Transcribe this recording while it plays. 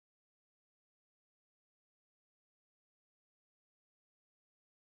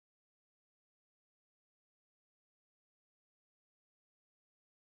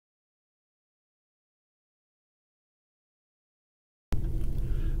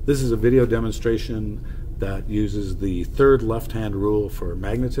This is a video demonstration that uses the third left-hand rule for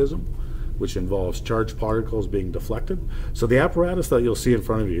magnetism, which involves charged particles being deflected. So the apparatus that you'll see in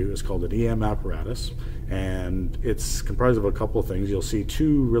front of you is called an EM apparatus, and it's comprised of a couple of things. You'll see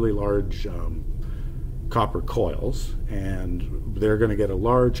two really large copper coils, and they're going to get a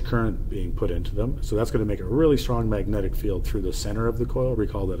large current being put into them. So that's going to make a really strong magnetic field through the center of the coil.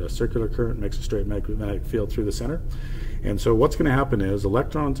 Recall that a circular current makes a straight magnetic field through the center. And so what's going to happen is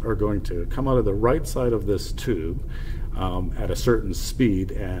electrons are going to come out of the right side of this tube at a certain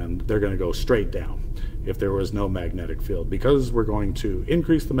speed, and they're going to go straight down if there was no magnetic field. Because we're going to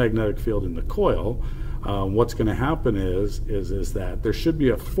increase the magnetic field in the coil, what's going to happen is that there should be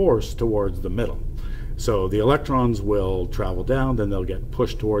a force towards the middle. So the electrons will travel down, then they'll get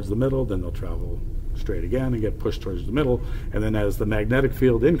pushed towards the middle, then they'll travel straight again and get pushed towards the middle, and then as the magnetic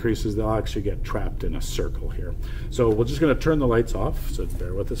field increases, they'll actually get trapped in a circle here. So we're just going to turn the lights off, so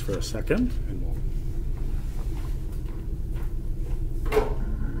bear with us for a second, and we'll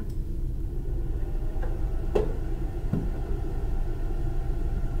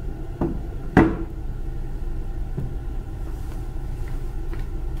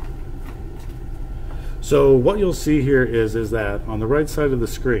So what you'll see here is that on the right side of the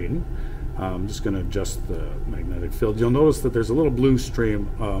screen, I'm just going to adjust the magnetic field. You'll notice that there's a little blue stream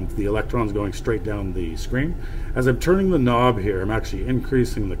of the electrons going straight down the screen. As I'm turning the knob here, I'm actually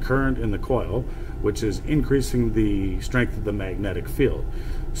increasing the current in the coil, which is increasing the strength of the magnetic field.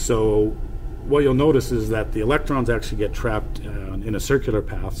 So what you'll notice is that the electrons actually get trapped in a circular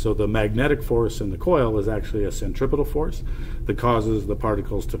path. So the magnetic force in the coil is actually a centripetal force that causes the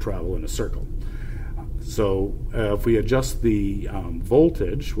particles to travel in a circle. So if we adjust the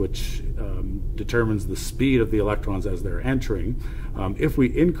voltage, which determines the speed of the electrons as they're entering, if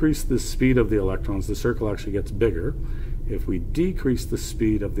we increase the speed of the electrons, the circle actually gets bigger. If we decrease the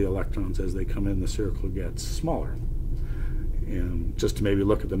speed of the electrons as they come in, the circle gets smaller. And just to maybe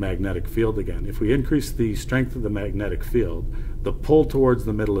look at the magnetic field again, if we increase the strength of the magnetic field, the pull towards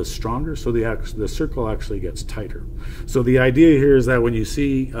the middle is stronger, so the circle actually gets tighter. So the idea here is that when you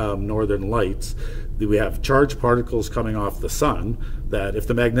see northern lights, we have charged particles coming off the sun that if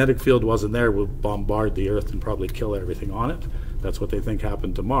the magnetic field wasn't there would bombard the Earth and probably kill everything on it. That's what they think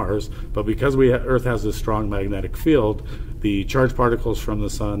happened to Mars. But because Earth has this strong magnetic field, the charged particles from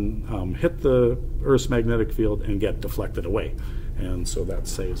the sun hit the Earth's magnetic field and get deflected away. And so that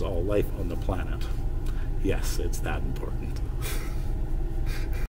saves all life on the planet. Yes, it's that important.